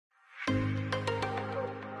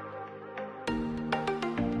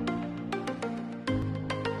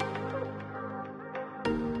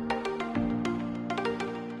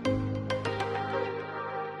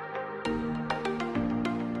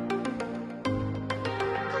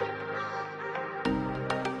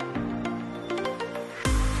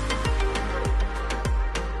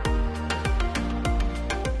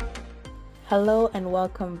Hello and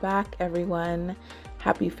welcome back, everyone.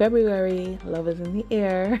 Happy February. Love is in the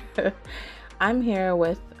air. I'm here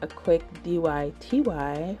with a quick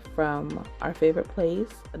DIY from our favorite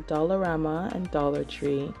place, Dollarama and Dollar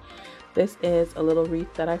Tree. This is a little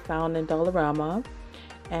wreath that I found in Dollarama,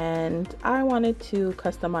 and I wanted to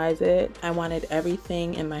customize it. I wanted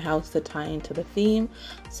everything in my house to tie into the theme,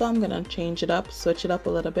 so I'm gonna change it up, switch it up a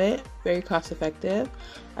little bit. Very cost effective.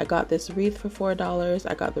 I got this wreath for $4.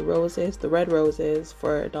 I got the roses, the red roses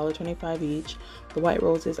for $1.25 each. The white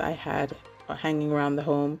roses I had hanging around the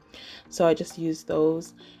home, so I just used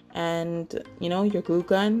those. And you know, your glue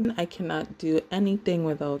gun, I cannot do anything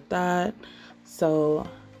without that. So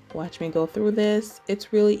watch me go through this.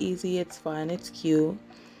 It's really easy, it's fun, it's cute,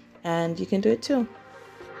 and you can do it too.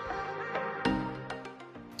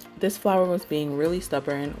 This flower was being really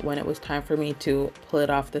stubborn when it was time for me to pull it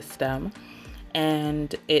off the stem,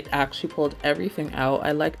 and it actually pulled everything out.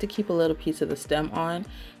 I like to keep a little piece of the stem on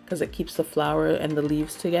because it keeps the flower and the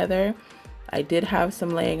leaves together. I did have some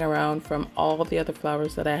laying around from all the other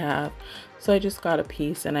flowers that I have, so I just got a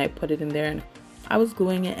piece and I put it in there, and I was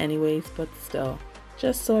gluing it anyways, but still,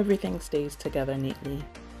 just so everything stays together neatly.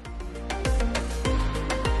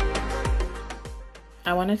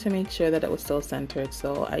 I wanted to make sure that it was still centered,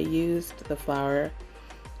 so I used the flower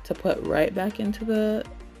to put right back into the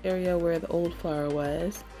area where the old flower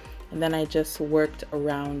was, and then I just worked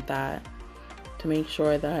around that to make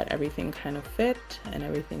sure that everything kind of fit and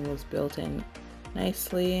everything was built in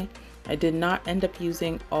nicely. I did not end up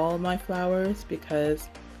using all my flowers because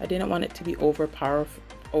I didn't want it to be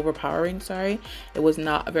overpowering. Sorry, it was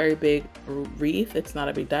not a very big wreath, it's not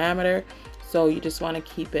a big diameter, so you just want to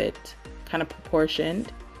keep it kind of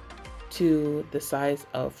proportioned to the size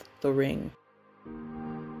of the ring.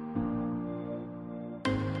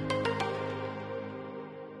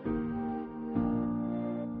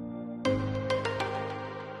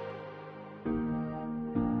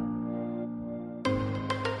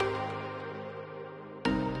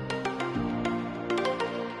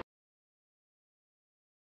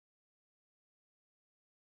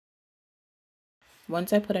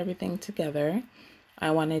 Once I put everything together,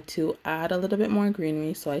 I wanted to add a little bit more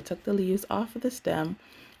greenery, so I took the leaves off of the stem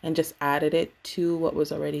and just added it to what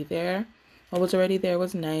was already there. What was already there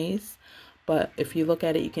was nice, but if you look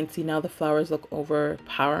at it, you can see now the flowers look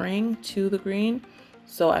overpowering to the green,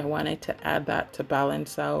 so I wanted to add that to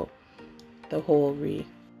balance out the whole wreath.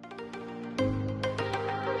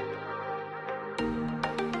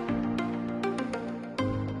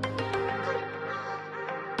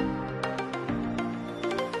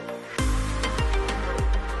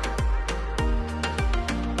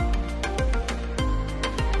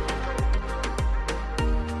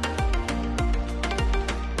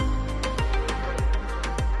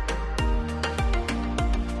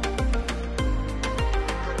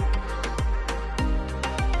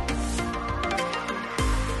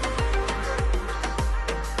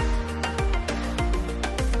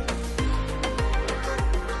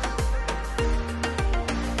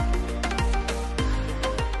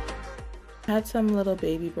 Had some little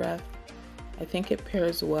baby breath. I think it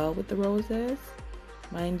pairs well with the roses.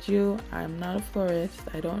 Mind you, I'm not a florist.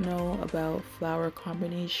 I don't know about flower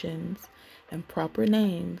combinations and proper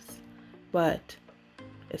names, but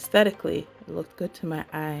aesthetically it looked good to my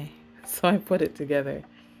eye, so I put it together.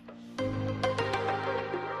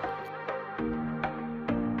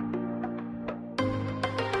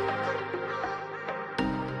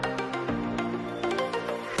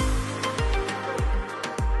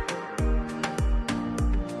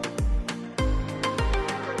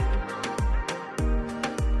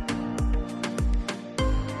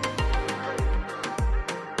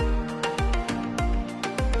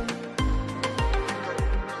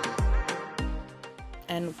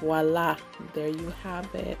 And voila, there you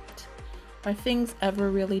have it. Are things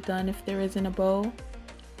ever really done if there isn't a bow?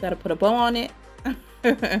 Gotta put a bow on it.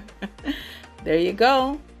 There you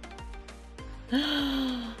go.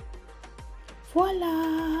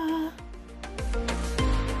 Voila.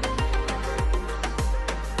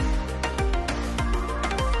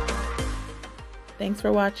 Thanks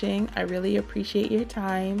for watching. I really appreciate your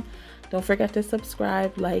time. Don't forget to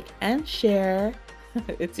subscribe, like, and share.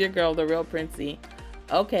 It's your girl, the Real Princey.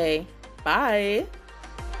 Okay, bye.